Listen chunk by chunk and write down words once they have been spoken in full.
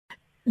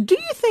Do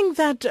you think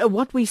that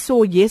what we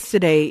saw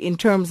yesterday in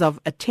terms of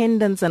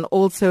attendance and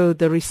also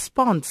the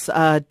response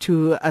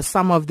to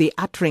some of the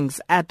utterings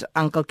at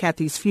Uncle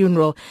Kathy's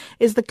funeral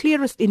is the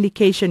clearest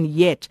indication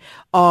yet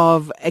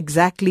of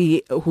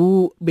exactly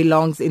who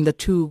belongs in the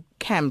two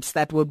camps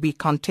that will be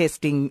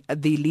contesting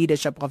the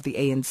leadership of the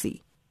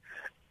ANC?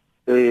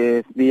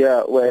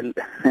 Yeah, well,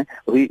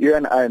 you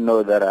and I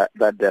know that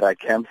there are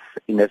camps,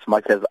 in as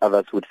much as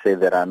others would say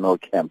there are no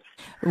camps.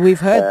 We've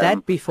heard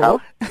that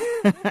before.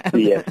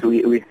 Yes,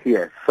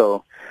 yes.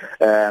 So,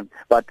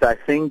 but I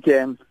think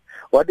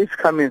what is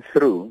coming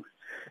through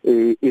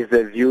is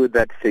a view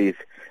that says,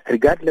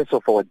 regardless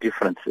of our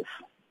differences,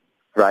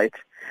 right?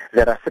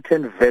 There are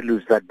certain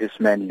values that this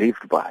man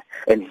lived by,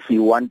 and he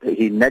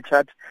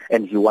nurtured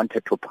and he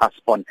wanted to pass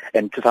on,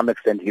 and to some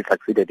extent he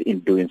succeeded in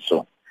doing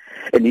so.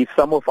 And if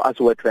some of us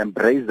were to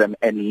embrace them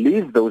and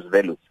live those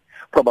values,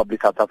 probably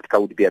South Africa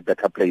would be a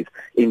better place.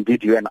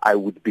 Indeed, you and I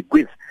would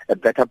bequeath a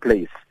better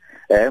place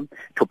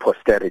to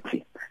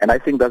posterity. And I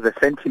think there's a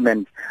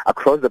sentiment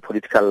across the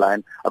political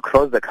line,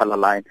 across the color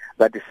line,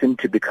 that seems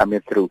to be coming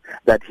through,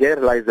 that here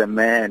lies a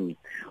man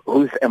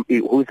who's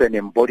an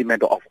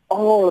embodiment of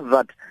all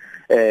that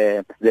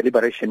the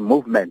liberation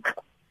movement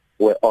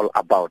were all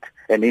about.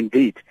 And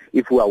indeed,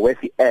 if we are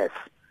worthy heirs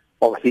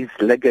of his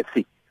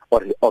legacy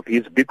or of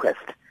his bequest,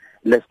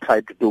 let's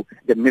try to do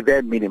the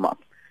very minimum,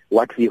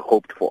 what he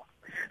hoped for,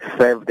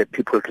 serve the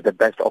people to the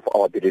best of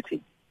our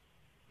ability.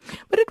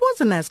 But it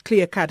wasn't as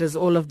clear-cut as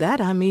all of that.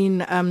 I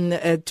mean,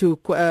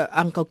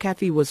 Uncle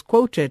Kathy was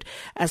quoted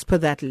as per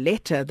that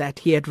letter that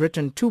he had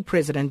written to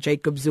President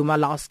Jacob Zuma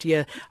last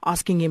year,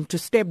 asking him to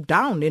step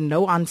down in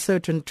no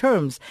uncertain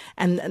terms.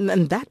 And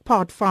that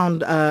part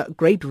found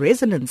great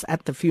resonance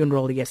at the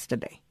funeral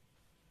yesterday.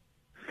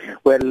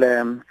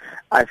 Well,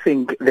 I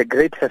think the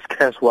greatest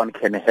curse one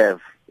can have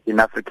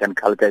in African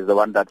culture is the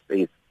one that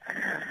says,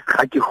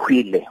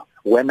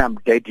 when I'm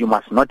dead, you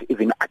must not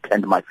even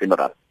attend my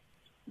funeral.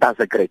 That's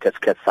the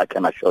greatest curse, I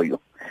can assure you.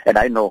 And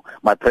I know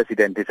my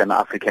president is an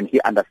African.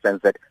 He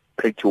understands that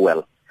pretty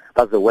well.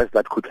 That's the worst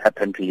that could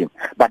happen to him.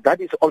 But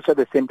that is also at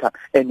the same time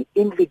an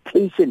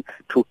invitation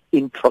to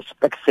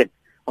introspection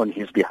on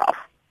his behalf.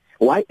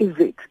 Why is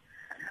it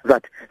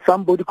that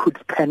somebody could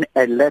pen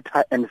a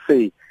letter and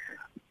say,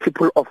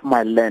 people of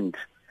my land,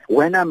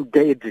 when I'm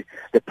dead,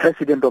 the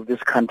president of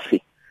this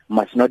country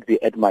must not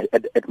be at my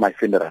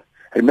funeral?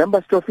 Remember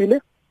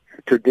Stofile?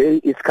 Today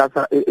is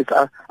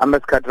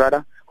Ahmed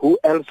Kadrada. Who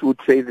else would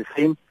say the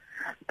same?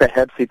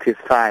 Perhaps it is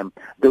time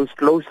those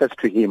closest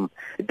to him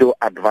do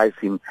advise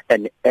him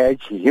and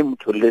urge him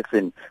to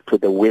listen to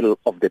the will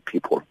of the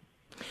people.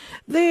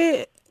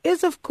 There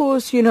is, of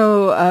course,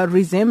 a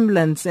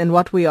resemblance in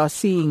what we are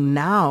seeing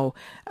now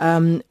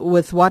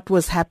with what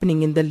was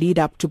happening in the lead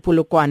up to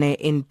Polokwane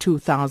in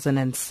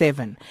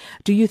 2007.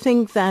 Do you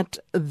think that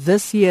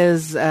this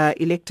year's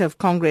elective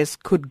Congress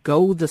could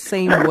go the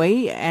same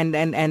way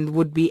and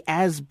would be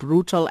as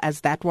brutal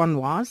as that one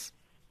was?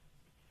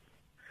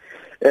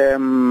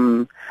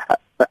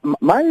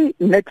 My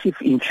native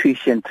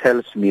intuition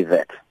tells me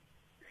that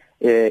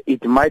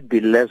it might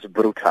be less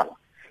brutal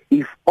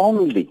if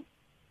only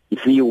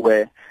he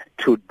were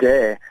to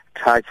dare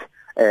touch,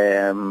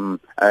 I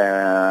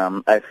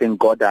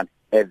think, Gordhan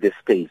at this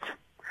stage.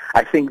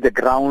 I think the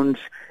ground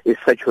is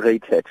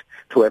saturated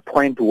to a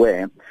point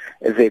where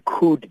there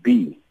could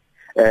be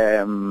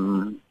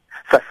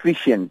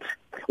sufficient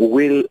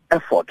will,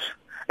 effort,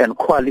 and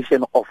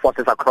coalition of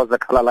forces across the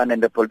color line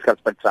and the political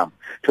spectrum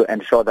to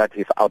ensure that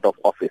he's out of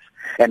office.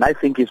 And I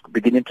think he's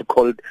beginning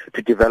to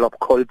develop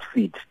cold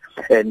feet.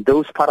 And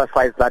those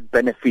parasites that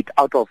benefit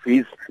out of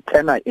his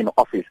tenure in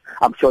office,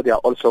 I'm sure they are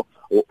also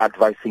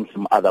advising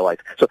him otherwise.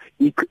 So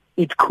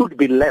it could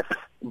be less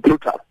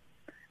brutal,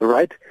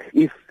 right,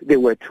 if they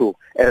were to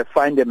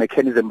find a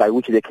mechanism by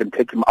which they can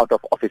take him out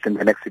of office in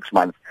the next 6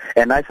 months.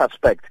 And I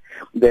suspect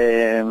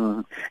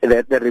the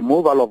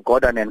removal of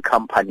Gordhan and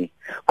company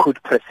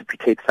could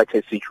precipitate such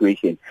a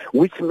situation,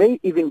 which may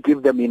even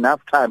give them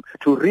enough time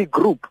to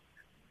regroup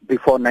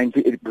before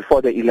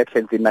the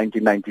elections in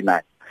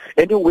 1999.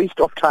 Any waste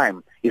of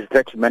time is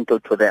detrimental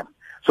to them.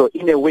 So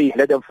in a way,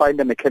 let them find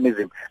a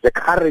mechanism, the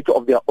courage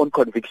of their own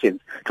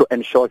convictions to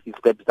ensure he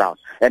steps down.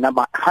 And I'm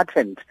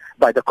heartened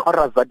by the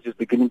chorus that is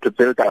beginning to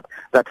build up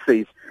that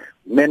says,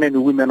 men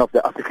and women of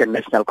the African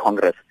National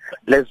Congress,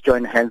 let's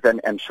join hands and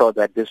ensure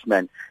that this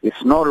man is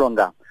no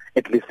longer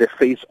at least the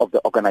face of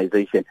the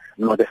organization,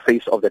 nor the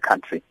face of the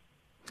country.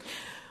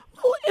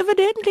 Well,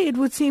 evidently, it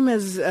would seem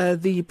as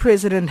the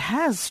president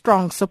has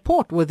strong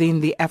support within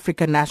the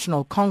African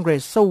National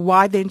Congress. So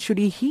why then should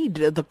he heed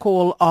the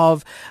call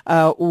of,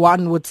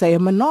 one would say, a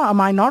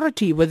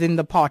minority within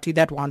the party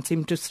that wants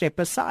him to step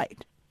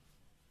aside?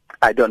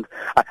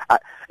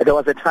 There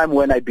was a time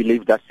when I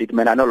believed that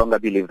statement. I no longer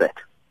believe that.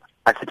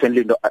 I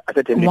certainly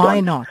Why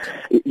don't. not?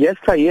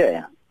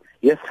 Yesterday,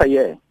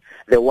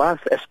 there was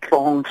a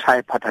strong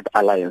tripartite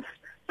alliance.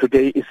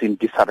 Today is in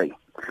disarray.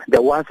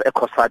 There was a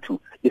COSATU.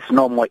 It's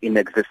no more in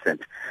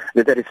existence.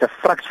 There is a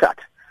fractured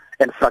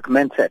and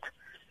fragmented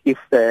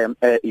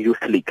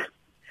youth league.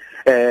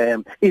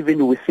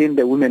 Even within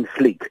the Women's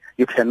League,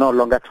 you can no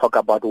longer talk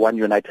about one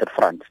united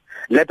front,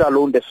 let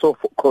alone the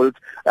so-called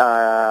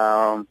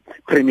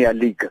Premier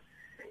League.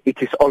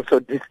 It is also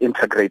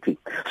disintegrating.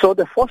 So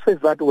the forces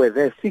that were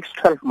there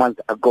 6-12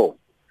 months ago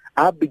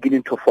are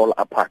beginning to fall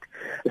apart.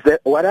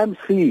 What I'm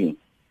seeing,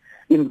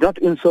 not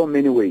in so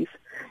many ways,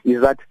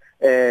 is that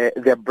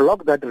the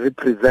bloc that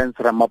represents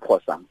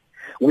Ramaphosa,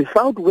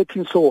 without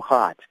working so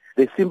hard,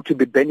 they seem to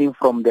be burning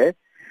from the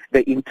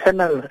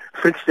internal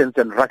frictions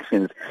and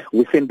ructions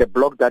within the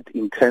bloc that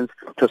intends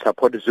to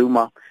support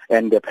Zuma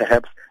and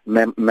perhaps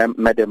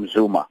Madam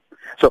Zuma.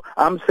 So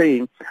I'm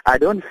saying I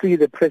don't see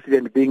the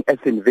president being as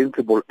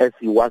invincible as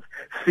he was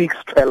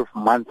 6-12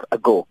 months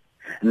ago.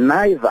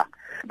 Neither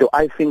do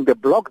I think the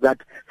bloc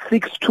that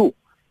seeks to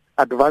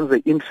advance the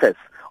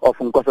interests of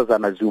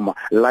Nkosazana Zuma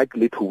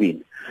likely to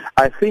win.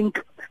 I think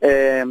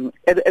at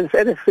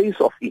the face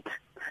of it,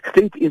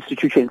 state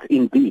institutions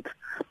indeed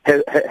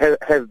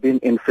have been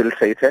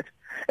infiltrated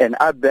and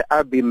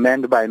are being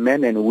manned by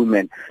men and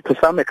women, to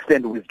some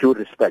extent with due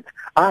respect,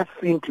 are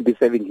seen to be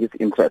serving his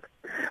interest.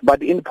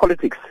 But in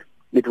politics,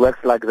 it works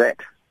like that.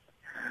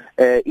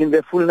 In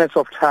the fullness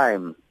of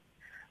time,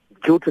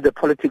 due to the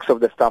politics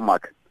of the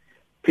stomach,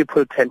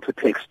 people tend to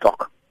take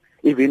stock.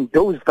 Even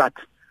those that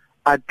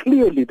are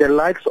clearly the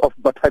likes of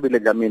Batabile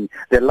Jamin,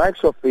 the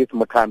likes of Faith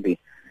Mutambi,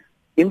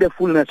 in the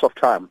fullness of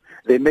time,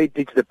 they may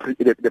ditch the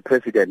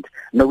president,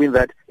 knowing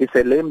that it's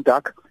a lame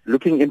duck,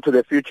 looking into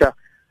the future,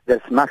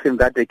 there's nothing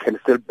that they can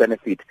still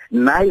benefit.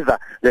 Neither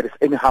there is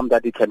any harm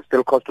that it can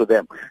still cause to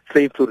them,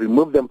 save to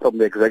remove them from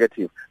the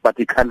executive, but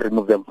he can't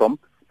remove them from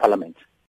Parliament.